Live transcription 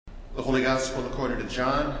The Holy Gospel according to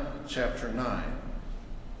John, chapter 9.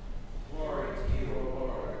 Glory to you, O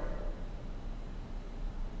Lord.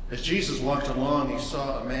 As Jesus walked along, he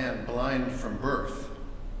saw a man blind from birth.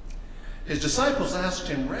 His disciples asked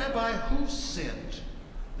him, "Rabbi, who sinned,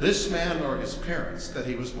 this man or his parents, that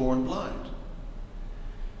he was born blind?"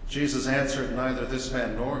 Jesus answered, "Neither this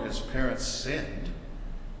man nor his parents sinned.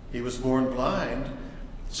 He was born blind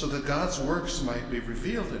so that God's works might be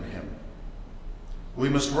revealed in him. We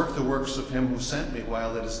must work the works of him who sent me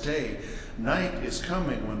while it is day. Night is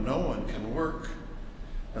coming when no one can work.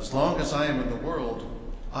 As long as I am in the world,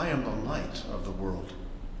 I am the light of the world."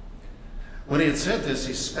 When he had said this,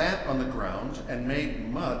 he spat on the ground and made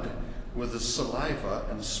mud with his saliva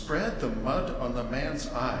and spread the mud on the man's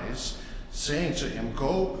eyes, saying to him,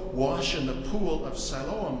 "Go wash in the pool of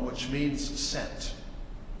Siloam," which means sent.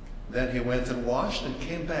 Then he went and washed and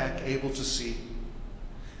came back able to see.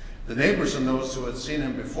 The neighbors and those who had seen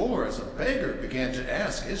him before as a beggar began to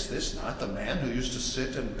ask, "Is this not the man who used to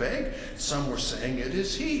sit and beg?" Some were saying, "It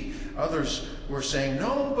is he." Others were saying,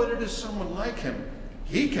 "No, but it is someone like him."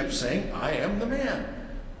 He kept saying, "I am the man."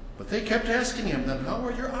 But they kept asking him, "Then how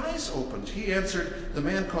are your eyes opened?" He answered, "The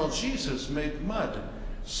man called Jesus made mud,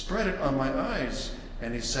 spread it on my eyes,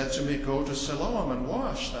 and he said to me, 'Go to Siloam and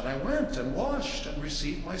wash.' Then I went and washed and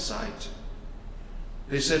received my sight."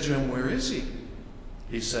 They said to him, "Where is he?"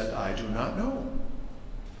 He said, "I do not know."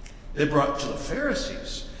 They brought to the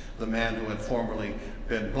Pharisees the man who had formerly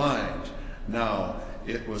been blind. Now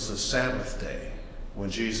it was the Sabbath day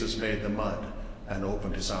when Jesus made the mud and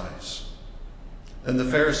opened his eyes. Then the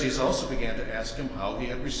Pharisees also began to ask him how he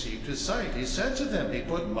had received his sight. He said to them, "He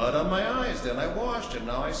put mud on my eyes, then I washed, and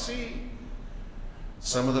now I see."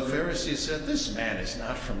 Some of the Pharisees said, "This man is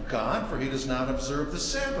not from God, for he does not observe the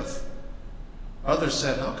Sabbath." Others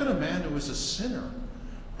said, "How can a man who is a sinner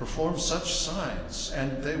perform such signs?"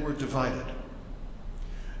 And they were divided.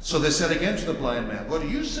 So they said again to the blind man, "What do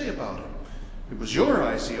you say about him? It was your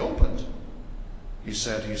eyes he opened." He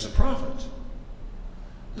said, "He's a prophet."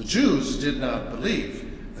 The Jews did not believe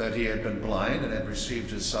that he had been blind and had received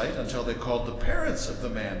his sight until they called the parents of the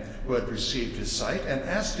man who had received his sight and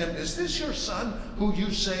asked him, "Is this your son who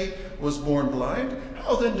you say was born blind?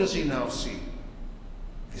 How then does he now see?"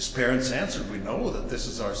 His parents answered, "We know that this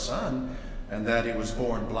is our son and that he was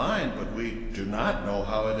born blind, but we do not know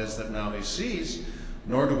how it is that now he sees,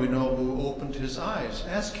 nor do we know who opened his eyes.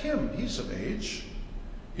 Ask him, he's of age.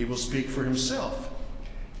 He will speak for himself."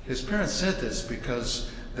 His parents said this because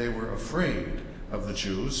they were afraid of the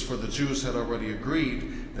Jews, for the Jews had already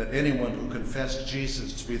agreed that anyone who confessed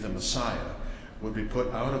Jesus to be the Messiah would be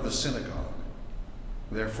put out of the synagogue.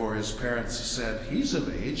 Therefore his parents said, "He's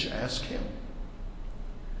of age, ask him."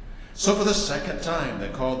 So for the second time they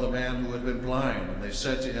called the man who had been blind, and they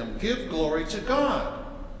said to him, "Give glory to God.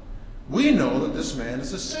 We know that this man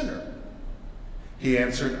is a sinner." He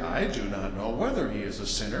answered, "I do not know whether he is a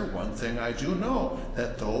sinner. One thing I do know,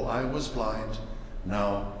 that though I was blind,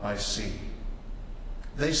 now I see."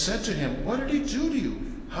 They said to him, "What did he do to you?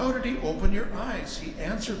 How did he open your eyes?" He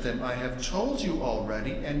answered them, "I have told you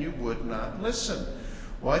already, and you would not listen.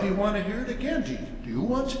 Why do you want to hear it again? Do you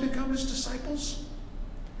want to become his disciples?"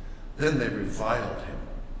 Then they reviled him,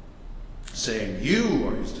 saying, "You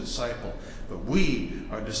are his disciple, but we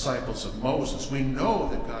are disciples of Moses. We know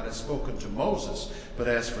that God has spoken to Moses, but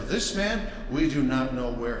as for this man, we do not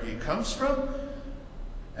know where he comes from.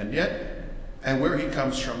 And where he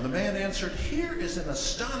comes from." The man answered, "Here is an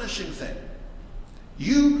astonishing thing.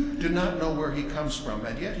 You do not know where he comes from,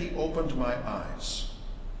 and yet he opened my eyes.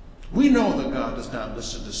 We know that God does not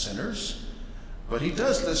listen to sinners, but he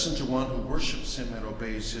does listen to one who worships him and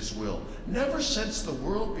obeys his will. Never since the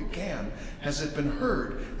world began has it been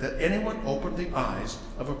heard that anyone opened the eyes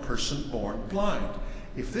of a person born blind.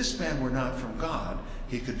 If this man were not from God,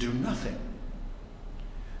 he could do nothing."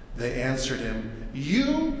 They answered him,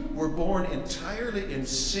 "You were born entirely in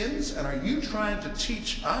sins, and are you trying to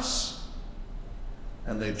teach us?"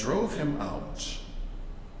 And they drove him out.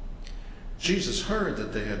 Jesus heard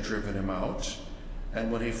that they had driven him out,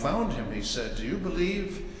 and when he found him, he said, "Do you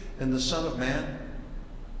believe in the Son of Man?"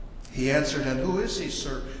 He answered, "And who is he,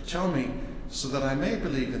 sir? Tell me, so that I may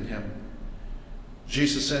believe in him."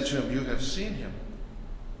 Jesus said to him, "You have seen him,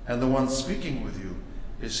 and the one speaking with you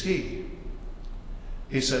is he."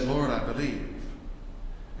 He said, "Lord, I believe."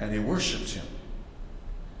 And he worshipped him.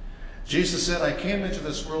 Jesus said, "I came into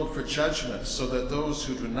this world for judgment, so that those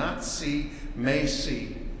who do not see may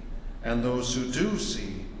see, and those who do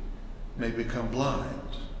see may become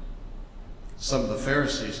blind." Some of the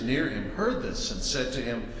Pharisees near him heard this and said to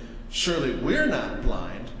him, "Surely we're not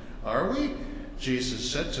blind, are we?"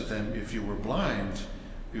 Jesus said to them, "If you were blind,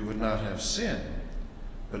 you would not have sin.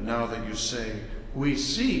 But now that you say, we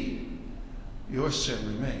see, your sin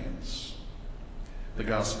remains. The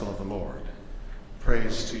gospel of the Lord.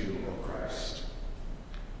 Praise to you, O Christ.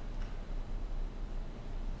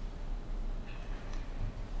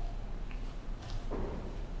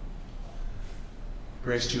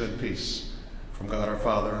 Grace to you and peace from God our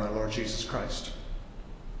Father and our Lord Jesus Christ.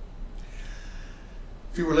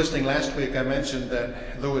 If you were listening last week, I mentioned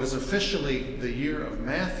that though it is officially the year of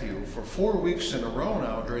Matthew, for 4 weeks in a row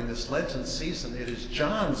now during this Lenten season, it is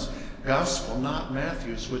John's gospel, not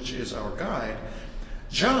Matthew's, which is our guide.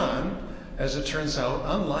 John, as it turns out,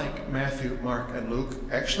 unlike Matthew, Mark, and Luke,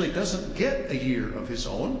 actually doesn't get a year of his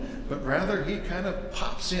own, but rather he kind of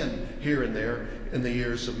pops in here and there in the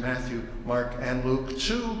years of Matthew, Mark, and Luke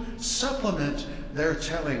to supplement their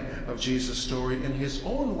telling of Jesus' story in his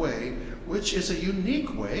own way, which is a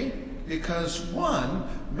unique way because, one,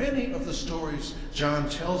 many of the stories John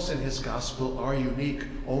tells in his gospel are unique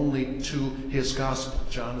only to his gospel.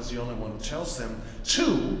 John is the only one who tells them.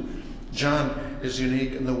 Two, John is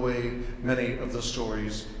unique in the way many of the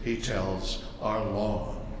stories he tells are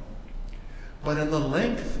long. But in the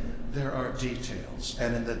length, there are details,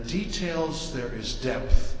 and in the details there is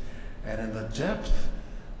depth, and in the depth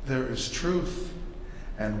there is truth,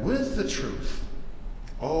 and with the truth,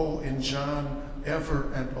 in John,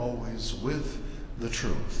 ever and always with the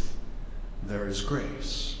truth, there is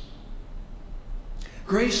grace.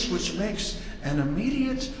 Grace which makes an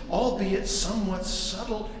immediate, albeit somewhat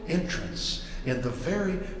subtle, entrance in the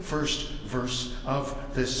very first verse of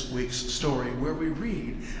this week's story, where we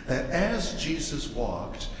read that as Jesus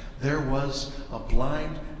walked, there was a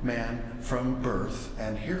blind man from birth,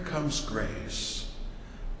 and here comes grace.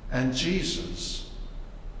 And Jesus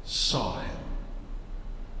saw him.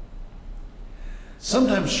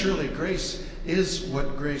 Sometimes surely grace is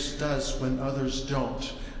what grace does when others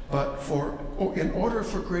don't. But in order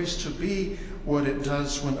for grace to be what it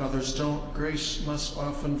does when others don't, grace must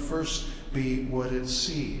often first be what it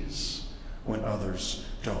sees when others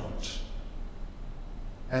don't.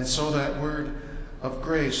 And so that word of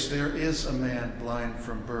grace, there is a man blind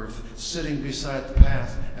from birth, sitting beside the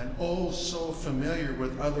path, and so familiar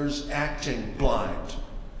with others acting blind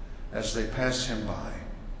as they pass him by.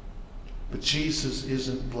 But Jesus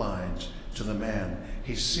isn't blind to the man.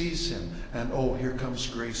 He sees him, and here comes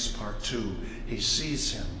grace part 2. He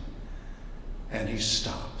sees him, and he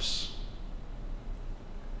stops.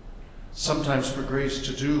 Sometimes for grace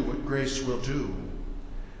to do what grace will do,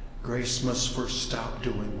 grace must first stop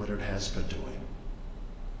doing what it has been doing,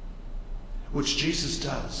 which Jesus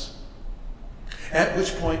does. At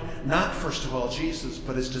which point, not first of all Jesus,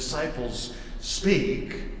 but his disciples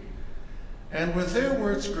speak, and with their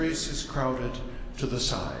words, grace is crowded to the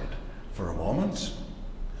side for a moment.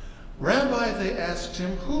 Rabbi, they asked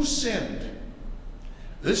him, who sinned,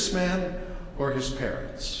 this man or his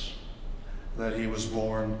parents, that he was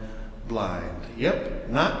born blind? Yep,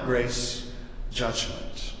 not grace,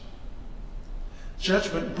 judgment.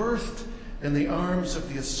 Judgment birthed in the arms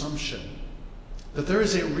of the assumption that there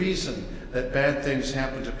is a reason that bad things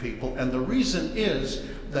happen to people, and the reason is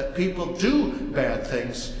that people do bad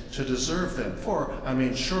things to deserve them.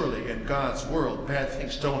 Surely in God's world, bad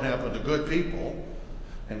things don't happen to good people.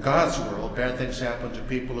 In God's world, bad things happen to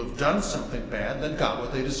people who've done something bad, then got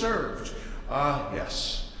what they deserved.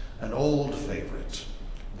 Yes, an old favorite,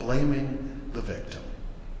 blaming the victim.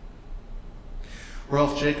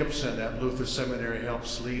 Rolf Jacobson at Luther Seminary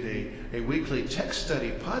helps lead a weekly text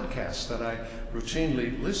study podcast that I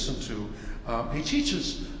routinely listen to. He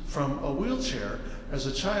teaches from a wheelchair. As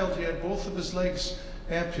a child, he had both of his legs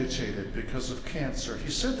amputated because of cancer. He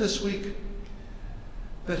said this week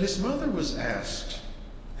that his mother was asked,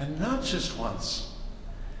 and not just once,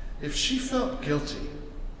 if she felt guilty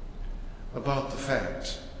about the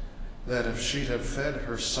fact that if she'd have fed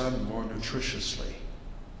her son more nutritiously,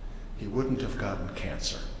 he wouldn't have gotten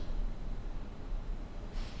cancer.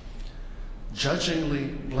 Judgingly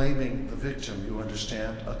blaming the victim, you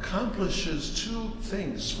understand, accomplishes 2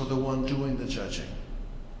 things for the one doing the judging.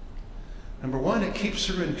 Number 1, it keeps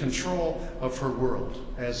her in control of her world,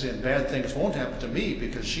 as in bad things won't happen to me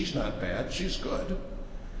because she's not bad, she's good.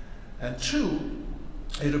 And 2,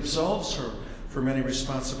 it absolves her from any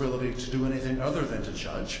responsibility to do anything other than to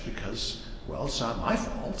judge because, it's not my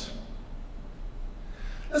fault.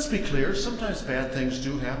 Let's be clear, sometimes bad things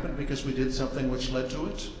do happen because we did something which led to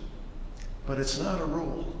it, but it's not a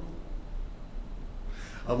rule.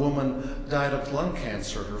 A woman died of lung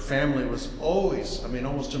cancer. Her family was always,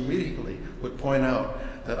 almost immediately, would point out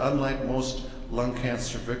that unlike most lung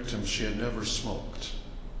cancer victims, she had never smoked.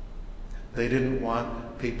 They didn't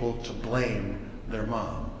want people to blame their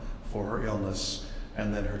mom for her illness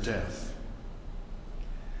and then her death.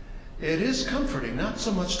 It is comforting, not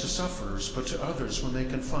so much to sufferers, but to others when they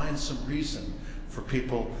can find some reason for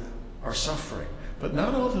people are suffering. But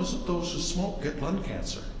not all those who smoke get lung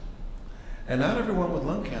cancer. And not everyone with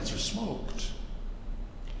lung cancer smoked.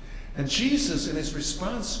 And Jesus, in his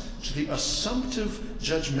response to the assumptive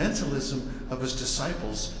judgmentalism of his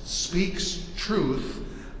disciples, speaks truth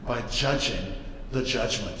by judging the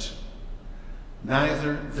judgment.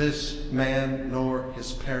 Neither this man nor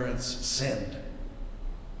his parents sinned.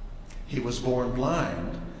 He was born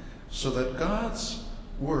blind so that God's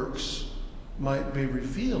works might be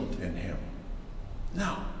revealed in him.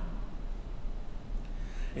 Now,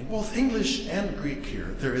 in both English and Greek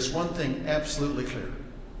here, there is one thing absolutely clear.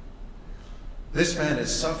 This man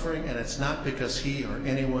is suffering, and it's not because he or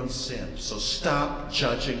anyone sinned. So stop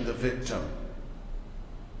judging the victim.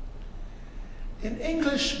 In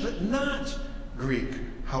English, but not Greek,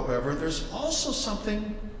 however, there's also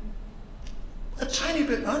something a tiny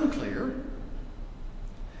bit unclear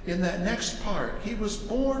in that next part. He was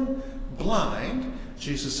born blind,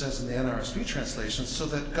 Jesus says in the NRSV translation, so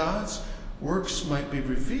that God's works might be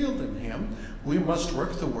revealed in him. We must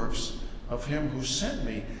work the works of him who sent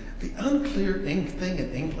me. The unclear thing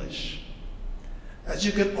in English, as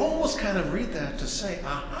you could almost kind of read that to say,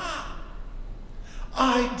 aha,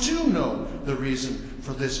 I do know the reason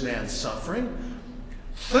for this man's suffering.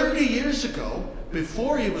 30 years ago,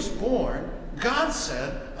 before he was born, God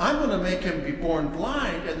said, I'm going to make him be born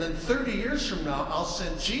blind, and then 30 years from now, I'll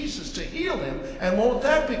send Jesus to heal him, and won't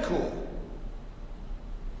that be cool?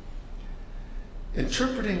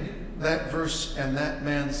 Interpreting that verse and that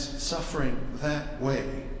man's suffering that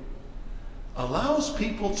way allows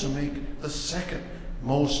people to make the second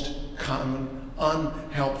most common,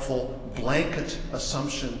 unhelpful, blanket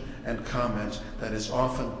assumption and comment that is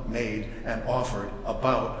often made and offered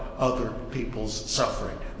about other people's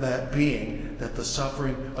suffering. That being that the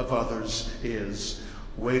suffering of others is,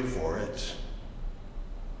 wait for it,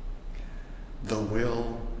 the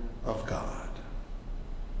will of God.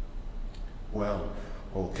 Well,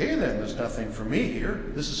 okay then, there's nothing for me here.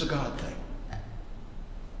 This is a God thing.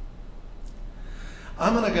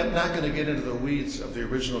 I'm not going to get into the weeds of the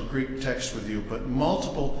original Greek text with you, but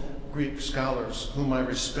multiple Greek scholars whom I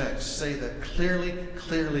respect say that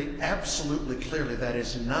clearly, absolutely clearly, that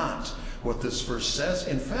is not what this verse says.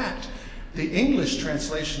 In fact, the English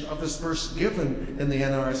translation of this verse given in the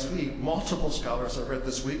NRSV, multiple scholars I read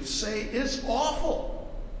this week say is awful.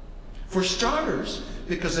 For starters,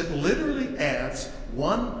 because it literally adds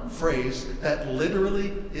one phrase that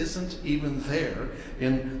literally isn't even there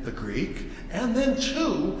in the Greek. And then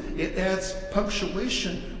two, it adds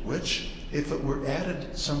punctuation, which, if it were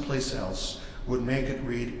added someplace else, would make it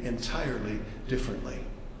read entirely differently.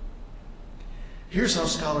 Here's how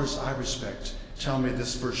scholars I respect tell me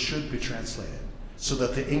this verse should be translated so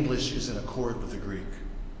that the English is in accord with the Greek.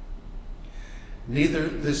 Neither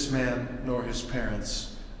this man nor his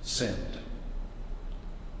parents sinned.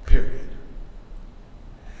 Period.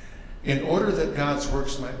 In order that God's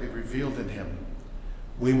works might be revealed in him,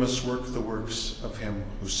 we must work the works of him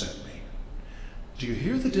who sent me. Do you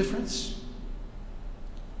hear the difference?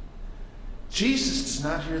 Jesus does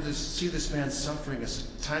not see this man's suffering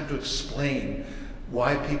as a time to explain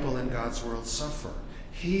why people in God's world suffer.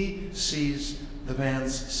 He sees the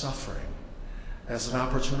man's suffering as an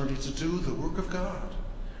opportunity to do the work of God,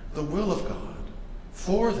 the will of God,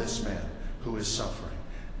 for this man who is suffering.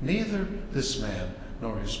 Neither this man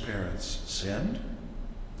nor his parents sinned.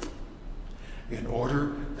 In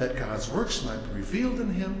order that God's works might be revealed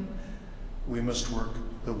in him, we must work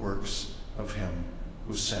the works of him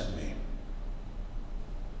who sent me.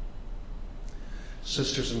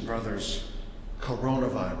 Sisters and brothers,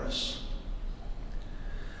 coronavirus.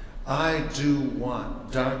 I do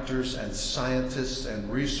want doctors and scientists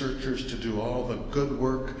and researchers to do all the good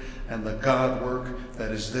work and the God work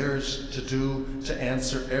that is theirs to do to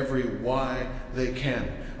answer every why they can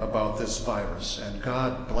about this virus. And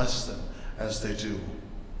God bless them as they do.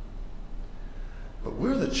 But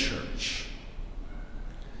we're the church.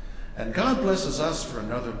 And God blesses us for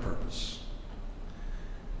another purpose.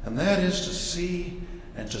 And that is to see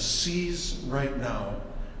and to seize right now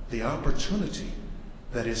the opportunity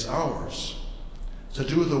that is ours to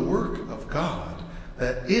do the work of God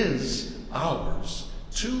that is ours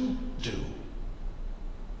to do.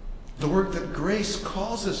 The work that grace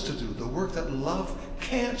calls us to do, the work that love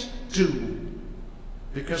can't do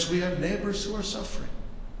because we have neighbors who are suffering.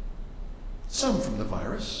 Some from the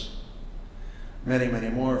virus, many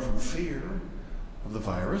more from fear of the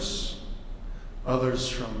virus, others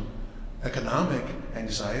from economic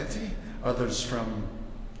anxiety, others from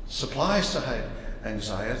supply side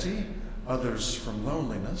anxiety, others from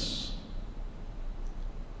loneliness.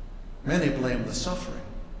 Many blame the suffering.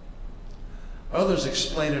 Others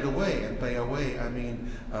explain it away, and by away I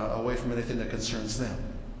mean away from anything that concerns them.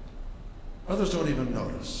 Others don't even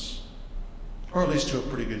notice, or at least do a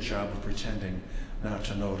pretty good job of pretending not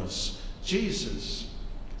to notice. Jesus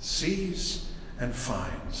sees and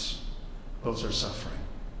finds those are suffering.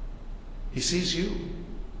 He sees you,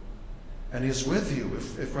 and He is with you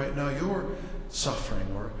if right now you're suffering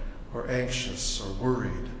or anxious or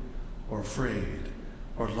worried or afraid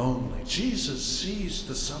or lonely. Jesus sees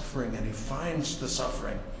the suffering, and He finds the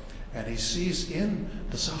suffering, and He sees in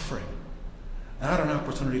the suffering not an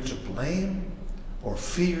opportunity to blame or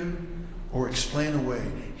fear or explain away.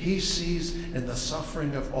 He sees in the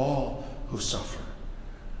suffering of all who suffer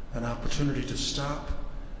an opportunity to stop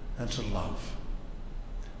and to love,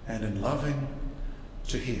 and in loving,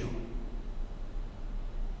 to heal.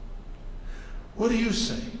 What do you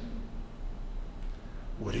say?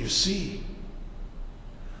 What do you see?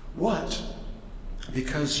 What,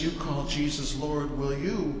 because you call Jesus Lord, will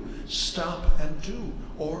you stop and do,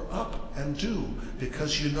 or up and do?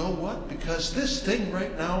 Because you know what? Because this thing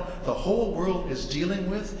right now the whole world is dealing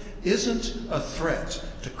with isn't a threat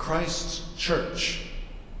to Christ's church.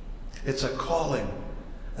 It's a calling,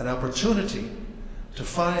 an opportunity to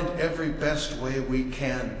find every best way we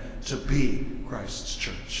can to be Christ's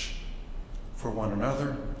church, for one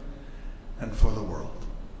another and for the world.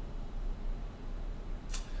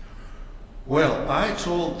 Well, I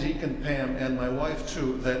told Deacon Pam and my wife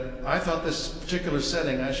too that I thought this particular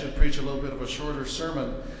setting I should preach a little bit of a shorter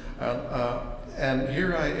sermon. And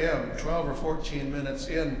here I am, 12 or 14 minutes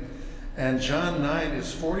in, and John 9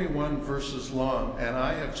 is 41 verses long, and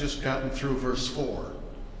I have just gotten through verse 4.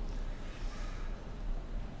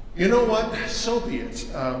 You know what? So be it.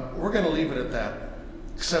 We're going to leave it at that,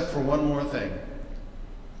 except for one more thing.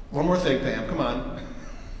 One more thing, Pam, come on.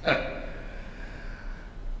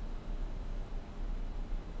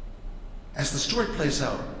 As the story plays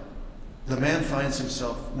out, the man finds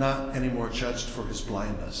himself not anymore judged for his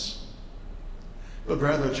blindness, but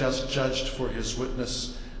rather just judged for his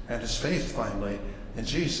witness and his faith, finally, in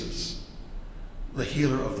Jesus, the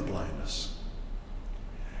healer of the blindness.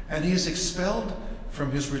 And he is expelled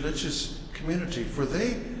from his religious community, for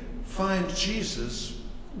they find Jesus,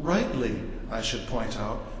 rightly, I should point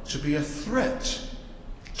out, to be a threat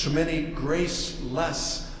to many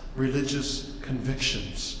graceless religious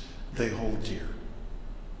convictions they hold dear.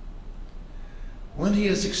 When he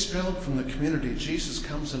is expelled from the community, Jesus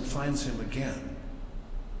comes and finds him again.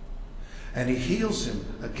 And he heals him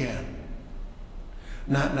again.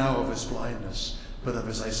 Not now of his blindness, but of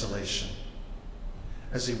his isolation.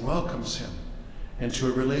 As he welcomes him into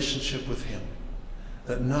a relationship with him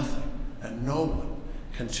that nothing and no one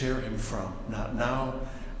can tear him from, not now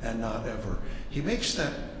and not ever. He makes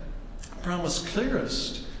that promise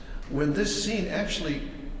clearest when this scene actually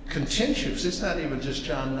continues. It's not even just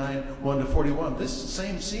John 9, 1 to 41. This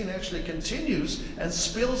same scene actually continues and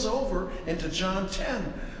spills over into John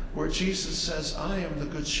 10, where Jesus says, I am the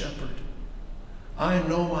good shepherd. I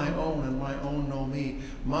know my own, and my own know me.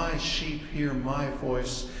 My sheep hear my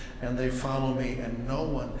voice, and they follow me, and no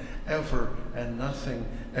one ever and nothing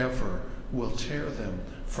ever will tear them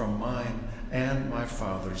from mine and my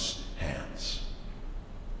Father's hands.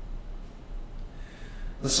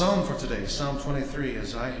 The psalm for today, Psalm 23,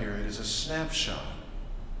 as I hear it, is a snapshot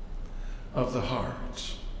of the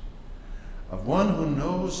heart of one who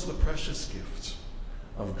knows the precious gift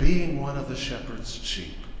of being one of the shepherd's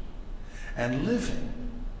sheep and living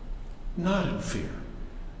not in fear,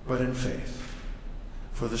 but in faith.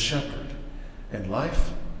 For the shepherd in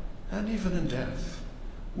life and even in death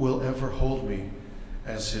will ever hold me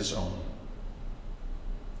as his own.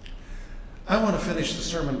 I want to finish the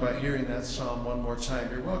sermon by hearing that psalm one more time.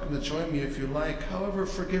 You're welcome to join me if you like. However,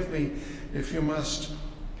 forgive me if you must,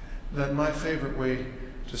 that my favorite way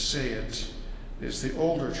to say it is the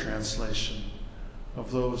older translation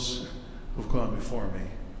of those who've gone before me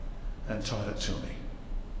and taught it to me.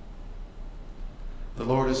 The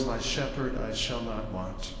Lord is my shepherd, I shall not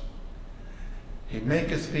want. He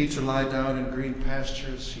maketh me to lie down in green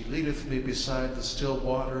pastures. He leadeth me beside the still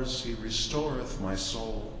waters. He restoreth my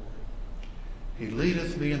soul. He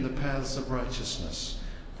leadeth me in the paths of righteousness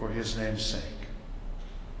for his name's sake.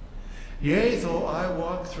 Yea, though I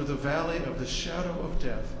walk through the valley of the shadow of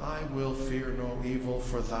death, I will fear no evil,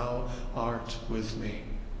 for thou art with me.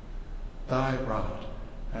 Thy rod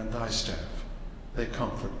and thy staff, they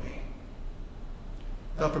comfort me.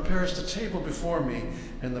 Thou preparest a table before me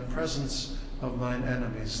in the presence of mine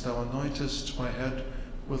enemies. Thou anointest my head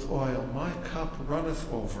with oil. My cup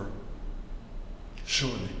runneth over.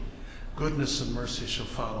 Surely goodness and mercy shall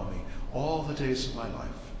follow me all the days of my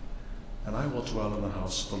life, and I will dwell in the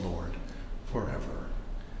house of the Lord